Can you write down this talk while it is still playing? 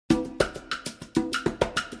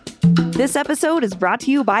This episode is brought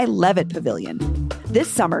to you by Levitt Pavilion. This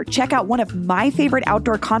summer, check out one of my favorite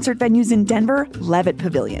outdoor concert venues in Denver, Levitt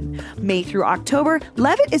Pavilion. May through October,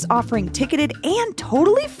 Levitt is offering ticketed and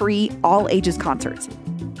totally free all-ages concerts.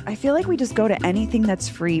 I feel like we just go to anything that's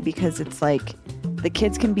free because it's like the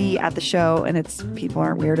kids can be at the show and it's people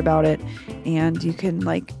aren't weird about it, and you can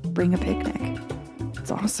like bring a picnic. It's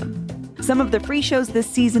awesome. Some of the free shows this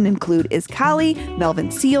season include Iskali,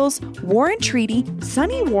 Melvin Seals, War and Treaty,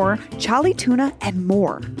 Sunny War, Charlie Tuna, and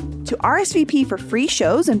more. To RSVP for free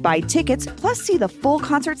shows and buy tickets, plus see the full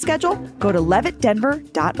concert schedule, go to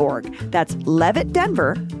levittdenver.org. That's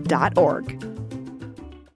levittdenver.org.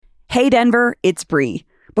 Hey Denver, it's Bree.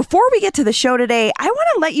 Before we get to the show today, I want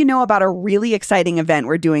to let you know about a really exciting event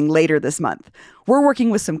we're doing later this month. We're working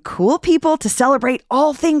with some cool people to celebrate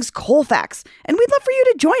all things Colfax, and we'd love for you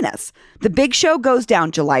to join us. The big show goes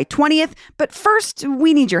down July 20th, but first,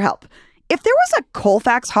 we need your help. If there was a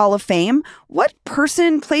Colfax Hall of Fame, what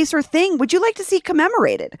person, place, or thing would you like to see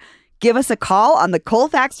commemorated? Give us a call on the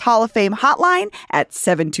Colfax Hall of Fame hotline at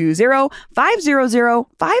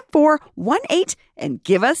 720-500-5418 and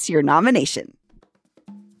give us your nomination.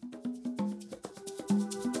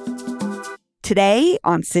 Today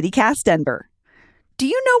on CityCast Denver. Do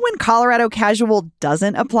you know when Colorado Casual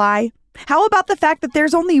doesn't apply? How about the fact that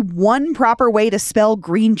there's only one proper way to spell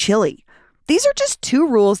green chili? These are just two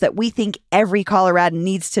rules that we think every Coloradan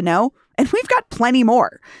needs to know, and we've got plenty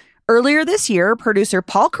more. Earlier this year, producer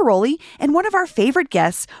Paul Caroli and one of our favorite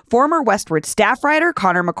guests, former Westward staff writer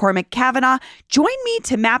Connor McCormick Cavanaugh, joined me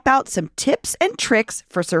to map out some tips and tricks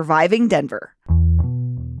for surviving Denver.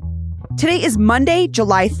 Today is Monday,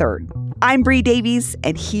 July 3rd. I'm Bree Davies,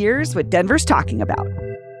 and here's what Denver's talking about.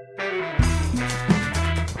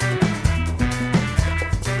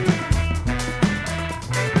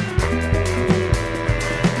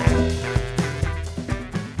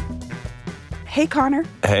 Hey, Connor.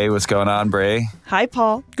 Hey, what's going on, Bree? Hi,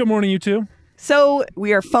 Paul. Good morning, you two. So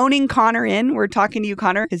we are phoning Connor in. We're talking to you,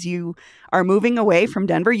 Connor, because you are moving away from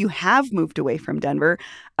Denver. You have moved away from Denver,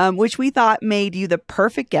 which we thought made you the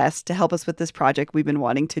perfect guest to help us with this project we've been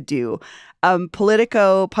wanting to do.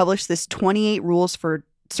 Politico published this 28 rules for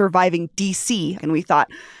surviving DC, and we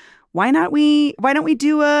thought, why don't we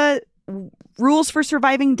do rules for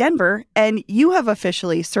surviving Denver? And you have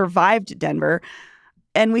officially survived Denver,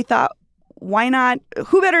 and we thought, why not?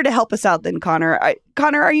 Who better to help us out than Connor?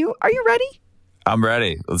 Connor, are you ready? I'm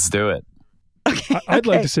ready. Let's do it. Okay. I'd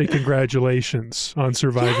like to say congratulations on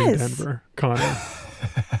surviving Denver, Connor.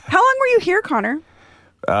 How long were you here, Connor?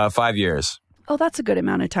 5 years. Oh, that's a good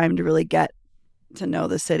amount of time to really get to know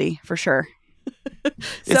the city, for sure.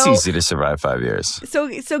 It's easy to survive 5 years.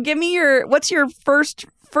 So give me what's your first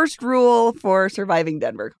rule for surviving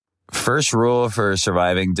Denver? First rule for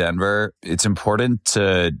surviving Denver, it's important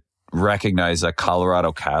to recognize that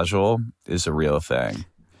Colorado Casual is a real thing.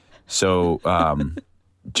 So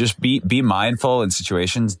just be mindful in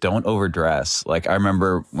situations. Don't overdress. Like I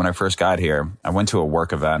remember when I first got here, I went to a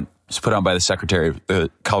work event. It was put on by the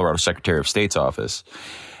Colorado Secretary of State's office.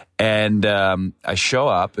 And I show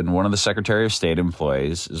up and one of the Secretary of State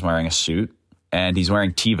employees is wearing a suit and he's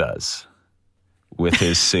wearing Tevas with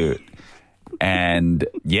his suit. And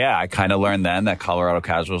yeah, I kind of learned then that Colorado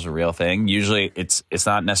Casual is a real thing. Usually it's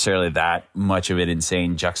not necessarily that much of an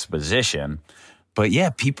insane juxtaposition. But yeah,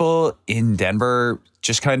 people in Denver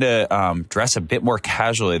just kind of dress a bit more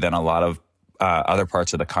casually than a lot of other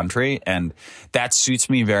parts of the country. And that suits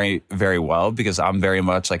me very, very well because I'm very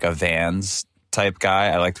much like a Vans type guy.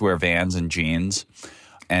 I like to wear Vans and jeans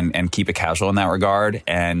and keep it casual in that regard.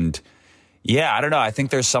 And yeah, I don't know. I think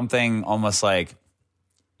there's something almost like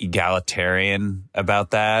egalitarian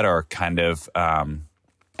about that, or kind of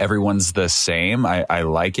everyone's the same. I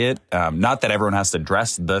like it. Not that everyone has to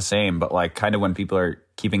dress the same, but like kind of when people are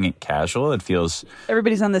keeping it casual, it feels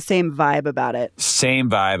everybody's on the same vibe about it. Same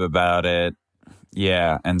vibe about it.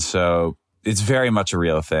 Yeah. And so it's very much a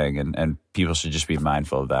real thing, and people should just be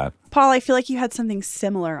mindful of that. Paul, I feel like you had something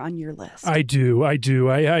similar on your list. I do.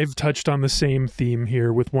 I've touched on the same theme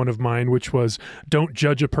here with one of mine, which was don't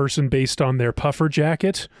judge a person based on their puffer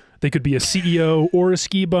jacket. They could be a CEO or a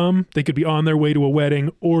ski bum. They could be on their way to a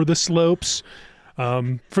wedding or the slopes.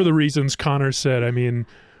 For the reasons Connor said, I mean,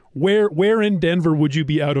 where in Denver would you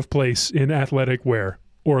be out of place in athletic wear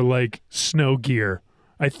or like snow gear?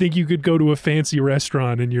 I think you could go to a fancy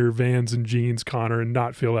restaurant in your Vans and jeans, Connor, and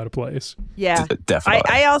not feel out of place. Yeah.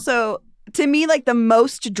 Definitely. I also, to me, like the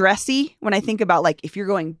most dressy, when I think about like if you're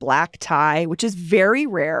going black tie, which is very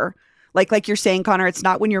rare, like you're saying, Connor, it's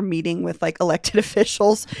not when you're meeting with like elected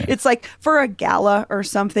officials. It's like for a gala or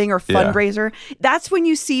something or fundraiser. Yeah. That's when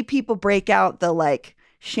you see people break out the like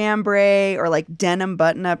chambray or like denim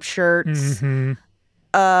button-up shirts. Mhm.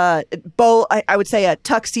 I would say a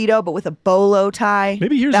tuxedo, but with a bolo tie.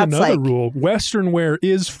 Maybe here's That's another like- rule. Western wear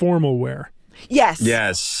is formal wear. Yes.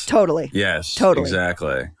 Yes. Totally. Yes. Totally.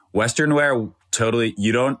 Exactly. Western wear, totally.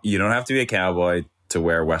 You don't have to be a cowboy to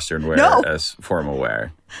wear Western wear No. as formal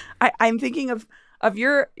wear. I'm thinking of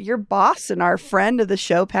your boss and our friend of the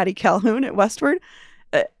show, Patty Calhoun at Westward.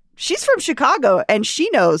 She's from Chicago, and she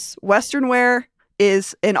knows Western wear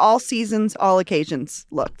is an all seasons, all occasions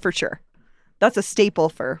look for sure. That's a staple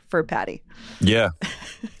for Patty. Yeah.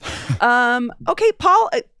 Okay, Paul,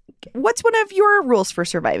 what's one of your rules for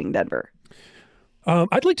surviving Denver?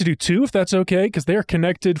 I'd like to do two, if that's okay, because they are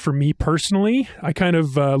connected for me personally. I kind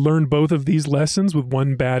of learned both of these lessons with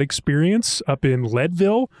one bad experience up in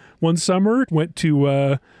Leadville one summer. Went to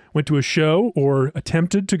a show, or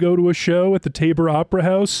attempted to go to a show at the Tabor Opera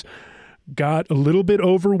House. Got a little bit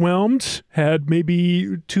overwhelmed, had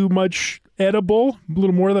maybe too much edible, a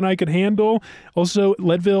little more than I could handle. Also,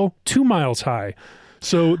 Leadville, 2 miles high.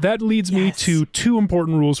 So that leads me to two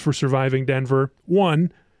important rules for surviving Denver.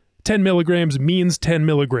 One, 10 milligrams means 10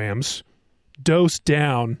 milligrams. Dose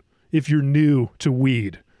down if you're new to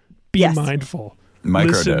weed. Be mindful.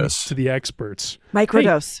 Listen Microdose. to the experts.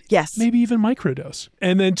 Microdose, yes. Maybe even microdose.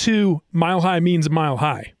 And then two, mile high means mile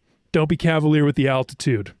high. Don't be cavalier with the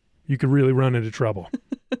altitude. You could really run into trouble.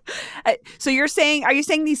 So are you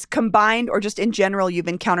saying these combined, or just in general you've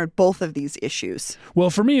encountered both of these issues? Well,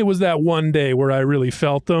 for me, it was that one day where I really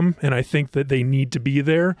felt them, and I think that they need to be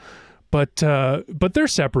there. But they're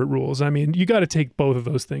separate rules. I mean, you got to take both of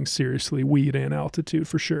those things seriously, weed and altitude,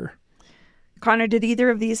 for sure. Connor, did either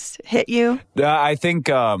of these hit you? I think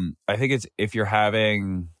it's if you're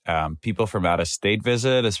having people from out of state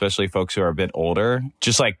visit, especially folks who are a bit older,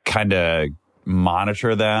 just like kind of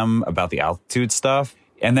monitor them about the altitude stuff.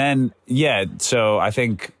 And then, so I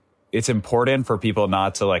think it's important for people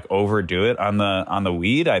not to like overdo it on the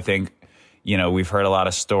weed. I think, we've heard a lot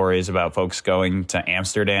of stories about folks going to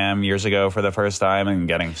Amsterdam years ago for the first time and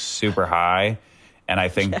getting super high. And I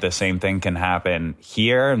think the same thing can happen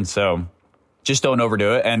here. And so just don't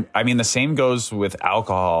overdo it. And I mean, the same goes with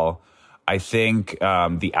alcohol. I think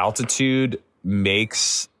the altitude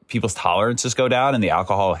makes people's tolerances go down and the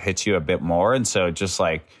alcohol hits you a bit more. And so just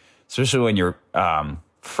like, especially when you're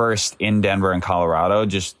first in Denver and Colorado,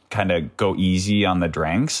 just kind of go easy on the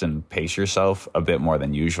drinks and pace yourself a bit more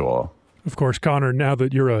than usual. Of course, Connor, now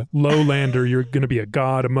that you're a lowlander, you're going to be a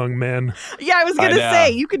god among men. Yeah, I was going to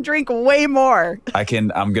say, you can drink way more.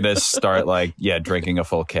 I'm going to start drinking a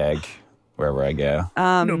full keg wherever I go.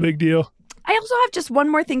 No big deal. I also have just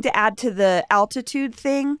one more thing to add to the altitude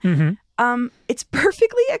thing. Mm-hmm. It's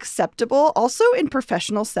perfectly acceptable, also in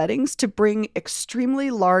professional settings, to bring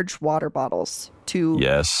extremely large water bottles to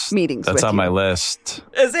meetings. That's with on you. my list.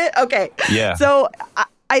 Is it? Okay. Yeah. So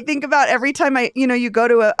I think about every time you go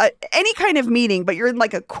to any kind of meeting, but you're in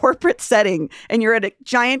like a corporate setting and you're at a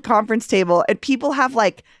giant conference table and people have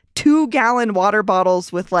like 2-gallon water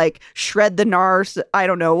bottles with like shred the NARS, I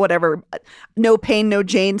don't know, whatever, no pain, no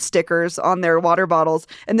Jane stickers on their water bottles.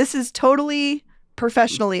 And this is totally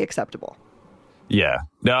professionally acceptable. Yeah.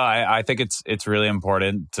 No, I think it's really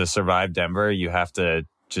important to survive Denver. You have to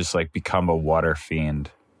just like become a water fiend.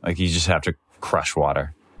 Like you just have to crush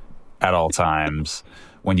water at all times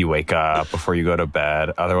when you wake up, before you go to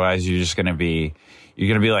bed. Otherwise, you're going to be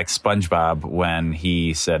like SpongeBob when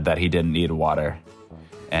he said that he didn't need water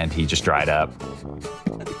and he just dried up.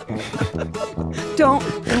 Don't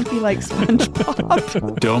be like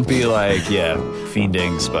SpongeBob. Don't be like,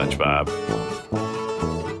 fiending SpongeBob.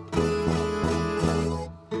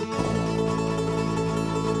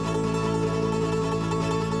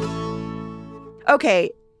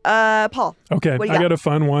 Okay, Paul. Okay, I got a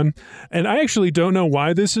fun one. And I actually don't know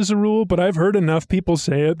why this is a rule, but I've heard enough people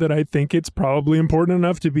say it that I think it's probably important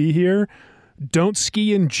enough to be here. Don't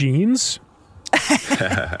ski in jeans.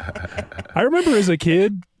 I remember as a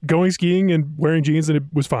kid going skiing and wearing jeans and it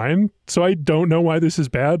was fine. So I don't know why this is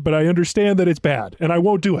bad, but I understand that it's bad and I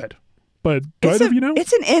won't do it. But do either of you know?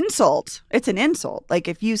 It's an insult. It's an insult. Like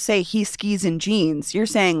if you say he skis in jeans, you're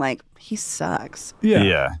saying like he sucks.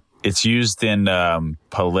 Yeah. It's used in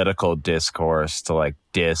political discourse to like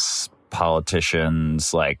diss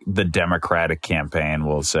politicians. Like the Democratic campaign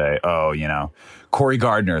will say, Cory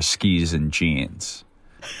Gardner skis in jeans.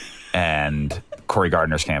 And Cory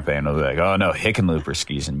Gardner's campaign will be like, oh no, Hickenlooper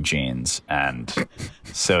skis in jeans. And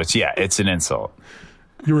so it's an insult.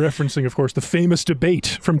 You're referencing, of course, the famous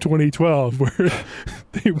debate from 2012 where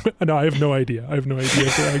I have no idea. I have no idea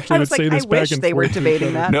if they actually would say this back and forth. I wish they were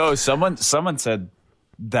debating that. No, someone said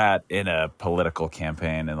that in a political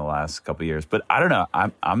campaign in the last couple of years, but I don't know.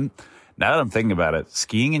 I'm now that I'm thinking about it,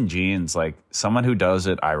 skiing in jeans, like someone who does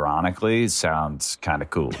it ironically sounds kind of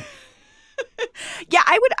cool. Yeah,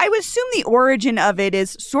 I would assume the origin of it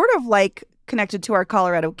is sort of like connected to our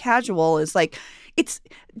Colorado casual. Is like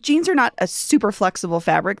jeans are not a super flexible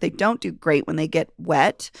fabric. They don't do great when they get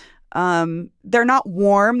wet. They're not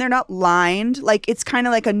warm. They're not lined. Like it's kind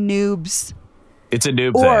of like a noob's. It's a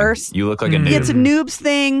noob thing. You look like a noob. It's a noob's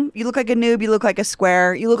thing. You look like a noob. You look like a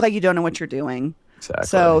square. You look like you don't know what you're doing. Exactly.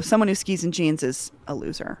 So someone who skis in jeans is a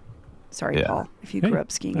loser. Sorry, Paul, if you grew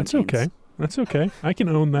up skiing in jeans. That's okay. I can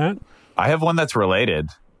own that. I have one that's related.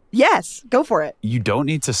 Yes, go for it. You don't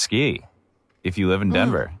need to ski if you live in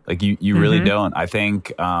Denver. Like you really don't. I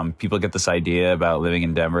think people get this idea about living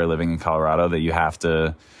in Denver, living in Colorado, that you have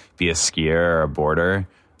to be a skier or a boarder,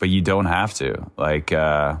 but you don't have to. Like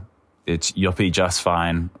you'll be just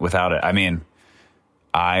fine without it. I mean,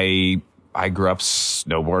 I grew up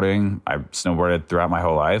snowboarding. I snowboarded throughout my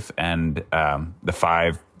whole life, and the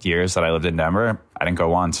 5 years that I lived in Denver, I didn't go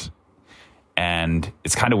once. And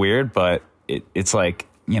it's kind of weird, but it's like,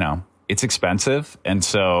 it's expensive. And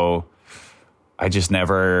so I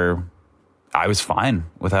was fine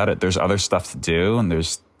without it. There's other stuff to do, and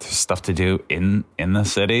there's stuff to do in the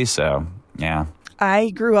city. So, yeah. I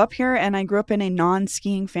grew up here, and I grew up in a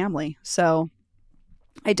non-skiing family. So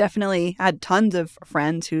I definitely had tons of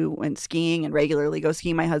friends who went skiing and regularly go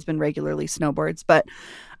skiing. My husband regularly snowboards, but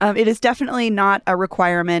it is definitely not a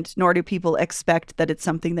requirement, nor do people expect that it's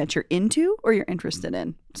something that you're into or you're interested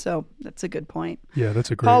in. So that's a good point. Yeah, that's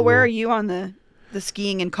a great Paul, where rule. are you on the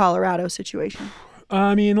skiing in Colorado situation?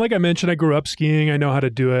 I mean, like I mentioned, I grew up skiing. I know how to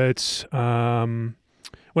do it. When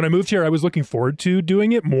I moved here, I was looking forward to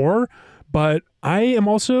doing it more, but I am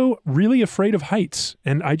also really afraid of heights,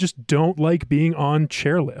 and I just don't like being on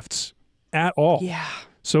chairlifts at all. Yeah.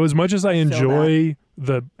 So as much as I enjoy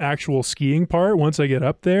the actual skiing part, once I get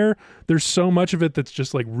up there, there's so much of it that's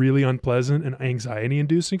just like really unpleasant and anxiety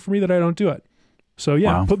inducing for me that I don't do it. So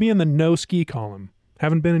yeah, Put me in the no ski column.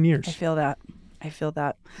 Haven't been in years. I feel that.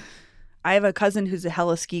 I have a cousin who's a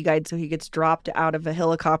hella ski guide, so he gets dropped out of a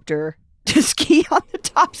helicopter to ski on the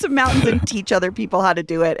tops of mountains and teach other people how to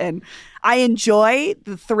do it. And I enjoy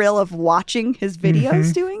the thrill of watching his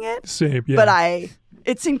videos doing it. Same, yeah. But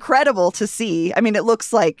it's incredible to see. I mean, it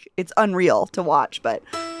looks like it's unreal to watch, but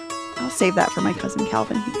I'll save that for my cousin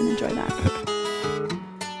Calvin. He can enjoy that.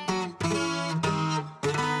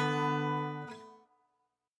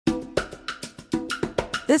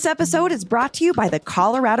 This episode is brought to you by the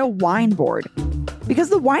Colorado Wine Board. Because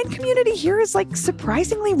the wine community here is like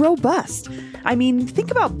surprisingly robust. I mean, think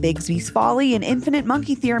about Bigsby's Folly and Infinite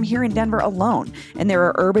Monkey Theorem here in Denver alone. And there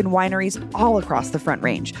are urban wineries all across the Front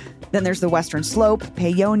Range. Then there's the Western Slope,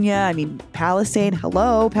 Paonia, Palisade.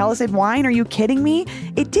 Hello, Palisade wine? Are you kidding me?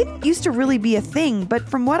 It didn't used to really be a thing, but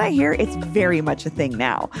from what I hear, it's very much a thing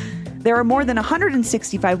now. There are more than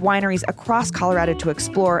 165 wineries across Colorado to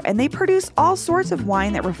explore, and they produce all sorts of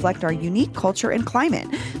wine that reflect our unique culture and climate.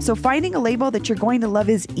 So finding a label that you're going to love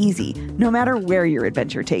is easy, no matter where your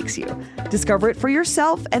adventure takes you. Discover it for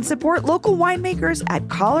yourself and support local winemakers at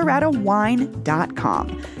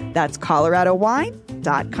coloradowine.com. That's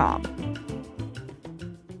coloradowine.com.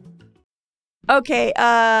 Okay,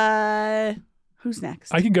 who's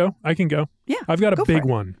next? I can go. Yeah, I've got a big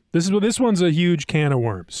one. This one's a huge can of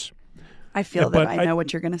worms. I feel that I know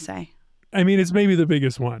what you're going to say. I mean, it's maybe the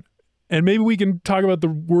biggest one. And maybe we can talk about the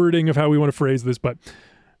wording of how we want to phrase this, but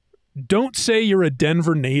don't say you're a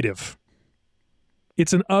Denver native.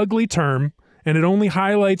 It's an ugly term, and it only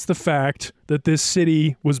highlights the fact that this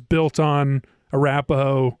city was built on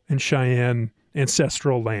Arapaho and Cheyenne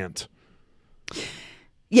ancestral land.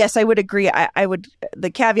 Yes, I would agree. I would.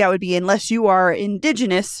 The caveat would be, unless you are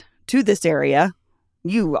indigenous to this area,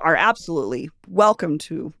 you are absolutely welcome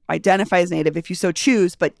to identify as native if you so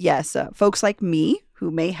choose. But yes, folks like me, who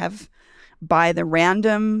may have, by the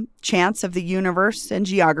random chance of the universe and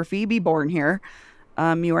geography, be born here,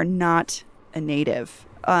 you are not a native.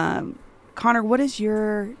 Connor, what is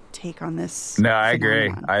your take on this? No, I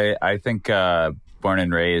agree. I think born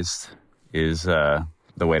and raised is the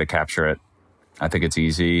way to capture it. I think it's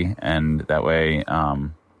easy, and that way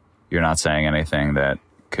you're not saying anything that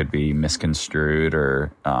could be misconstrued or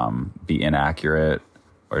be inaccurate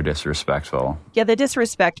or disrespectful. Yeah, the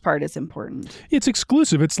disrespect part is important. It's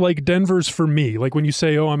exclusive. It's like Denver's for me. Like when you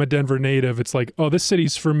say, oh, I'm a Denver native, it's like, oh, this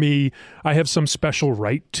city's for me. I have some special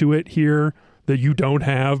right to it here that you don't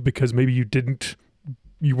have because maybe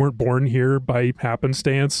you weren't born here by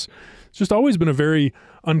happenstance. It's just always been a very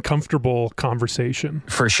uncomfortable conversation.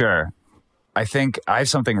 For sure. I think I have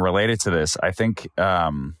something related to this. I think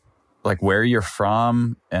like where you're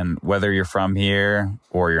from and whether you're from here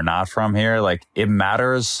or you're not from here, like it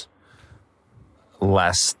matters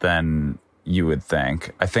less than you would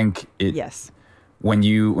think. I think it. Yes. When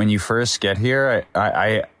you first get here,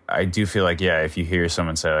 I do feel like, yeah, if you hear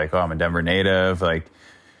someone say like, oh, I'm a Denver native, like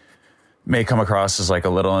may come across as like a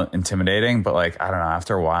little intimidating, but like, I don't know,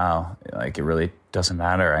 after a while, like it really doesn't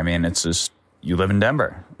matter. I mean, it's just, you live in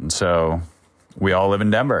Denver. And so we all live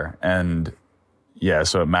in Denver. And yeah,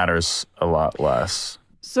 so it matters a lot less.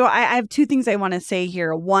 So I have two things I want to say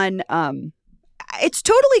here. One, it's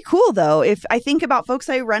totally cool, though. If I think about folks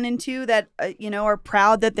I run into that, are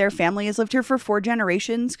proud that their family has lived here for 4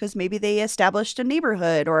 generations because maybe they established a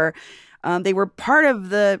neighborhood or they were part of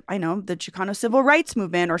the Chicano civil rights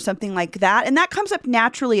movement or something like that. And that comes up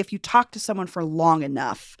naturally if you talk to someone for long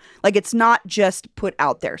enough. Like, it's not just put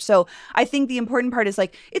out there. So I think the important part is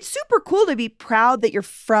like, it's super cool to be proud that you're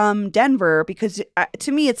from Denver because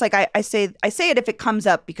to me, it's like I say it if it comes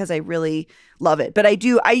up because I really love it. But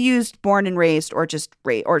I used born and raised or just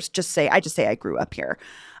say I grew up here.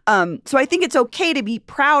 So I think it's okay to be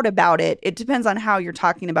proud about it. It depends on how you're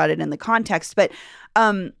talking about it in the context. But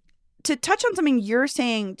to touch on something you're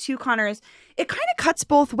saying too, Connor, is it kind of cuts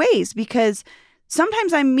both ways because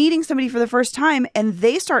sometimes I'm meeting somebody for the first time and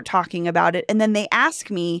they start talking about it and then they ask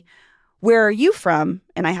me, where are you from?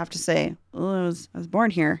 And I have to say, I was born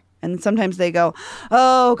here. And sometimes they go,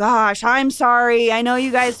 oh gosh, I'm sorry. I know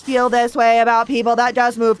you guys feel this way about people that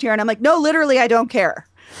just moved here. And I'm like, no, literally, I don't care.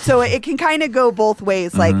 So it can kind of go both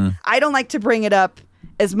ways. Like, I don't like to bring it up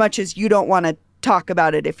as much as you don't want to talk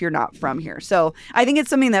about it if you're not from here. So I think it's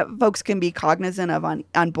something that folks can be cognizant of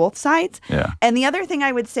on both sides. Yeah. And the other thing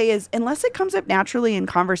I would say is, unless it comes up naturally in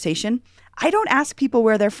conversation, I don't ask people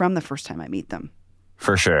where they're from the first time I meet them.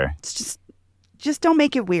 For sure. It's just don't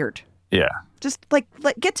make it weird. Yeah. Just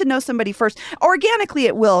get to know somebody first. Organically,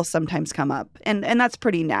 it will sometimes come up, and that's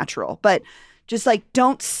pretty natural. But just like,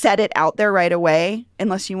 don't set it out there right away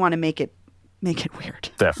unless you want to make it weird.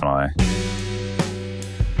 Definitely.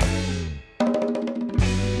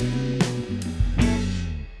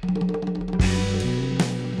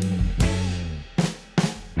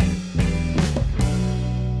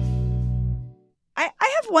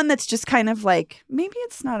 I have one that's just kind of like, maybe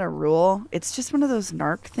it's not a rule. It's just one of those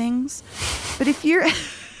narc things. But if you're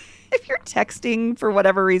texting for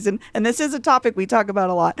whatever reason, and this is a topic we talk about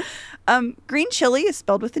a lot, green chili is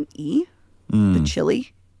spelled with an E. The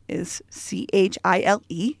chili is Chile.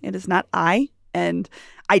 It is not I. And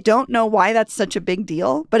I don't know why that's such a big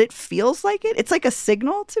deal, but it feels like it. It's like a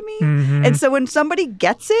signal to me. Mm-hmm. And so when somebody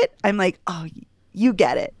gets it, I'm like, oh, you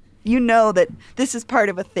get it. You know that this is part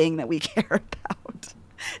of a thing that we care about.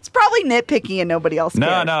 It's probably nitpicky and nobody else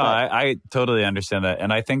cares. No, I totally understand that.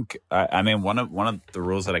 And I think, I mean, one of the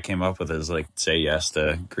rules that I came up with is like, say yes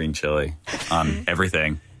to green chili on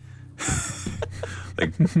everything.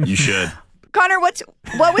 Like, you should. Connor, what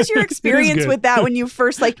was your experience with that when you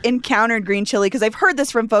first like encountered green chili? Because I've heard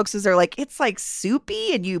this from folks as they're like, it's like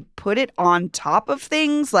soupy and you put it on top of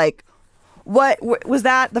things. Like, what was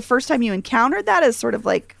that the first time you encountered that as sort of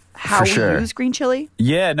like how we use green chili?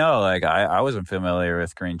 Yeah, no, like I wasn't familiar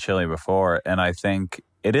with green chili before. And I think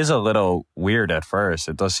it is a little weird at first.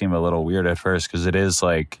 It does seem a little weird at first because it is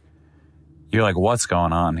like, you're like, what's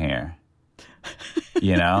going on here?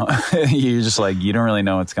 You know, you're just like, you don't really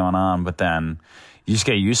know what's going on, but then you just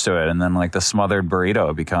get used to it. And then like the smothered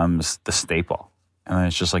burrito becomes the staple. And then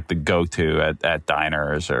it's just like the go-to at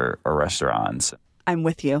diners or restaurants. I'm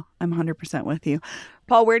with you. I'm 100% with you.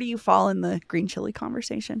 Paul, where do you fall in the green chili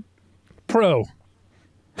conversation? Pro.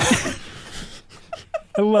 I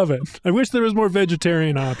love it. I wish there was more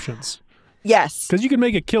vegetarian options. Yes. Because you can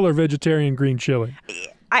make a killer vegetarian green chili.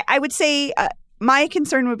 I would say my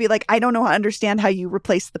concern would be like, I don't understand how you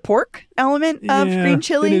replace the pork element of green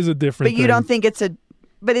chili. It is a different thing. You don't think it's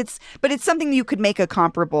but it's something you could make a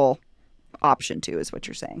comparable option to, is what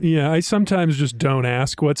you're saying. Yeah, I sometimes just don't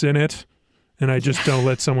ask what's in it. And I just don't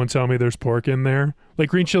let someone tell me there's pork in there. Like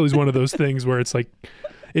green chili is one of those things where it's like,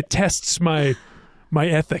 it tests my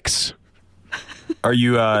ethics. Are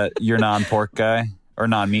you your non-pork guy or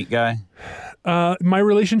non-meat guy? My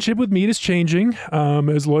relationship with meat is changing.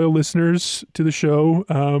 As loyal listeners to the show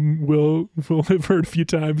will have heard a few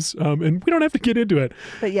times. And we don't have to get into it.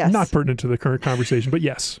 But yes. Not pertinent to the current conversation, but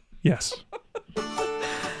yes.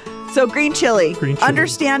 So green chili.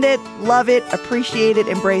 Understand it, love it, appreciate it,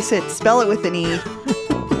 embrace it, spell it with an E.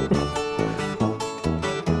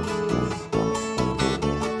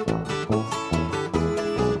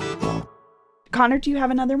 Connor, do you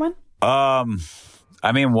have another one? I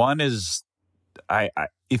mean, one is,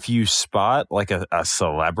 if you spot like a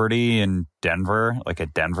celebrity in Denver, like a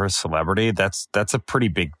Denver celebrity, that's a pretty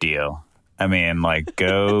big deal. I mean, like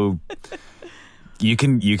go. You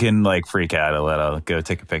can like freak out a little, go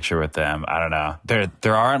take a picture with them. I don't know.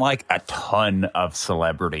 There aren't like a ton of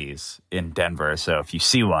celebrities in Denver, so if you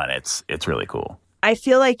see one, it's really cool. I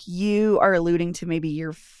feel like you are alluding to maybe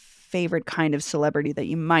your favorite kind of celebrity that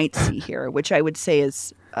you might see here, which I would say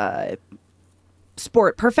is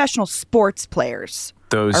professional sports players.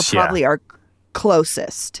 Those are probably our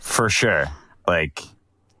closest. For sure. Like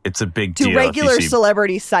it's a big deal. To regular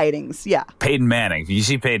celebrity sightings, yeah. Peyton Manning. If you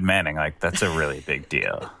see Peyton Manning, like that's a really big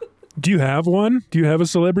deal. Do you have one? Do you have a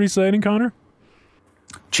celebrity sighting, Connor?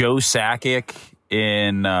 Joe Sakic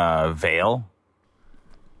in Vail.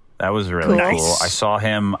 That was really cool. I saw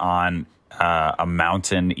him on a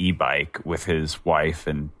mountain e-bike with his wife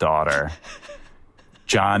and daughter.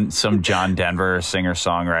 John Denver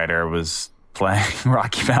singer-songwriter was playing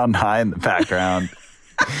Rocky Mountain High in the background.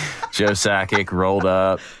 Joe Sakic rolled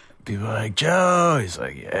up. People were like, Joe. He's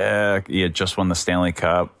like, yeah. He had just won the Stanley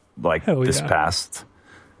Cup this past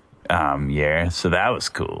year. So that was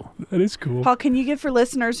cool. That is cool. Paul, can you give, for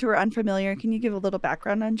listeners who are unfamiliar, can you give a little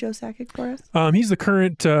background on Joe Sakic for us? He's the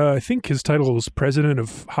current, I think his title is president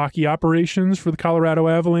of hockey operations for the Colorado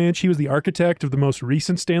Avalanche. He was the architect of the most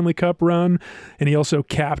recent Stanley Cup run, and he also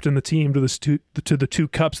captained the team to the two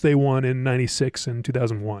cups they won in 96 and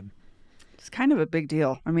 2001. It's kind of a big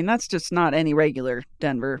deal. I mean, that's just not any regular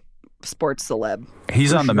Denver sports celeb.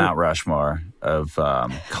 He's on the Mount Rushmore of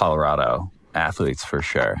Colorado athletes for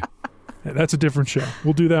sure. That's a different show.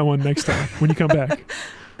 We'll do that one next time when you come back.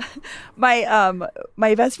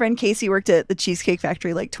 My best friend Casey worked at the Cheesecake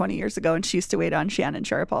Factory like 20 years ago, and she used to wait on Shannon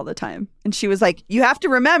Sharp all the time. And she was like, you have to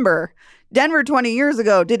remember, Denver 20 years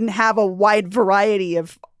ago didn't have a wide variety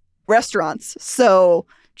of restaurants. So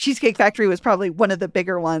Cheesecake Factory was probably one of the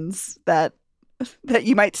bigger ones that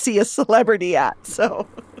you might see a celebrity at. So,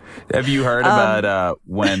 have you heard about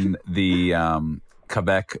when the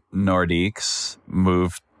Quebec Nordiques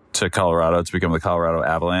moved to Colorado to become the Colorado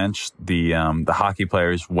Avalanche? The hockey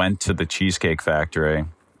players went to the Cheesecake Factory.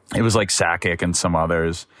 It was like Sakic and some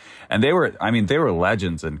others, and they were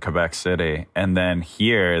legends in Quebec City. And then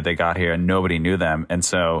they got here and nobody knew them, and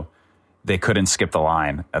so they couldn't skip the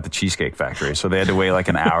line at the Cheesecake Factory. So they had to wait like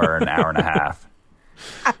an hour and a half.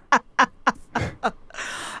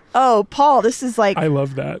 Oh, Paul, this is like... I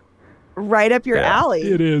love that. Right up your alley.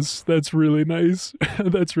 It is. That's really nice.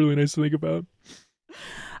 That's really nice to think about.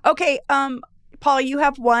 Okay, Paul, you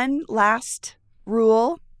have one last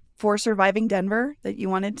rule for surviving Denver that you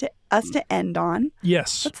wanted us to end on.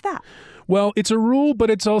 Yes. What's that? Well, it's a rule,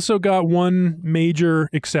 but it's also got one major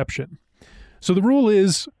exception. So the rule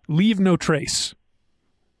is leave no trace,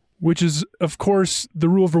 which is, of course, the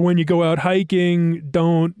rule for when you go out hiking.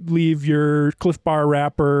 Don't leave your Cliff Bar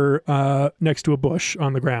wrapper next to a bush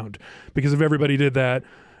on the ground, because if everybody did that,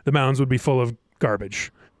 the mountains would be full of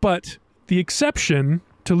garbage. But the exception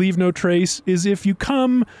to leave no trace is if you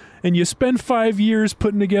come and you spend 5 years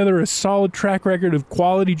putting together a solid track record of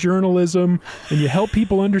quality journalism and you help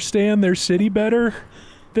people understand their city better,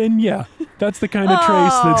 then yeah, that's the kind of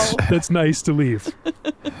trace that's nice to leave.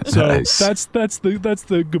 So nice. that's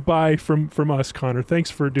the goodbye from us, Connor. Thanks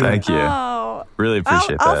for doing it. Thank you. Really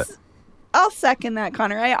appreciate that. I'll second that,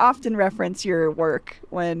 Connor. I often reference your work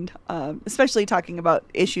when, especially talking about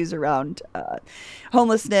issues around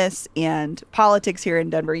homelessness and politics here in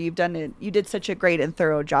Denver. You did such a great and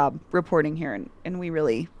thorough job reporting here, and we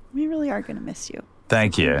really are going to miss you.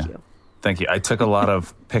 Thank you. I took a lot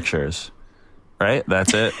of pictures. Right?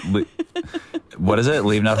 That's it. What is it?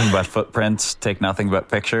 Leave nothing but footprints, take nothing but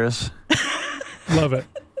pictures. Love it.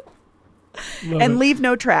 Leave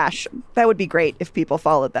no trash. That would be great if people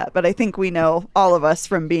followed that. But I think we know, all of us,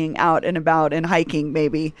 from being out and about and hiking,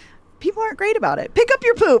 maybe, people aren't great about it. Pick up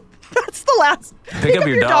your poop. That's the last. Pick up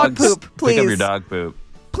your dog poop, please. Pick up your dog poop.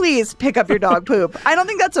 Please pick up your dog poop. I don't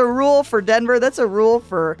think that's a rule for Denver. That's a rule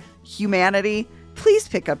for humanity. Please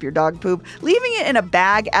pick up your dog poop. Leaving it in a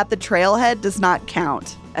bag at the trailhead does not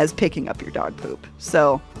count as picking up your dog poop.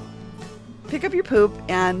 So pick up your poop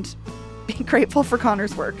and be grateful for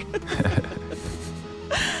Connor's work.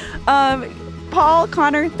 Paul,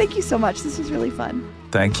 Connor, thank you so much. This was really fun.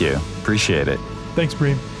 Thank you. Appreciate it. Thanks,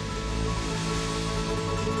 Bream.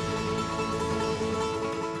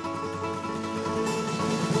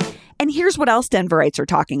 And here's what else Denverites are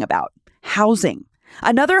talking about. Housing.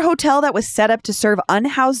 Another hotel that was set up to serve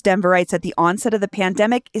unhoused Denverites at the onset of the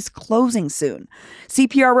pandemic is closing soon.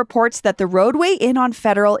 CPR reports that the Rodeway Inn on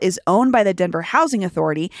Federal is owned by the Denver Housing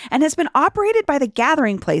Authority and has been operated by the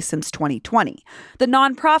Gathering Place since 2020. The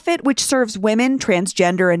nonprofit, which serves women,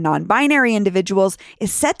 transgender, and non-binary individuals,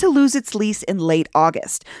 is set to lose its lease in late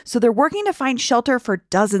August, so they're working to find shelter for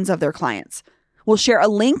dozens of their clients. We'll share a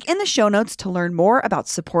link in the show notes to learn more about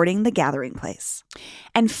supporting the Gathering Place.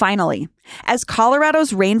 And finally, as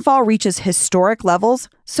Colorado's rainfall reaches historic levels,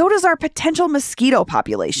 so does our potential mosquito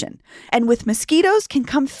population. And with mosquitoes can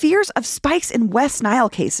come fears of spikes in West Nile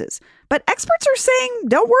cases. But experts are saying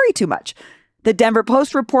don't worry too much. The Denver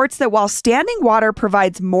Post reports that while standing water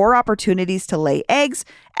provides more opportunities to lay eggs,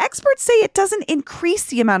 experts say it doesn't increase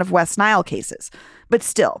the amount of West Nile cases. But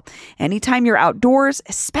still, anytime you're outdoors,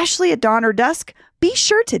 especially at dawn or dusk, be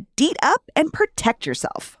sure to deet up and protect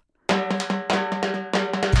yourself.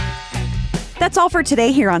 That's all for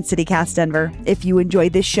today here on CityCast Denver. If you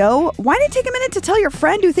enjoyed this show, why not take a minute to tell your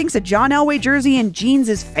friend who thinks a John Elway jersey and jeans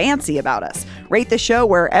is fancy about us? Rate the show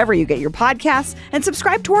wherever you get your podcasts and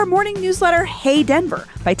subscribe to our morning newsletter, Hey Denver,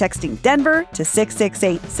 by texting Denver to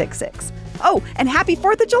 66866. Oh, and happy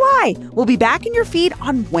 4th of July! We'll be back in your feed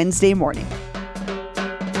on Wednesday morning.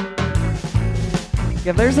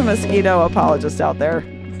 If there's a mosquito apologist out there,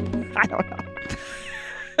 I don't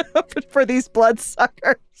know. For these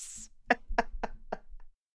bloodsuckers.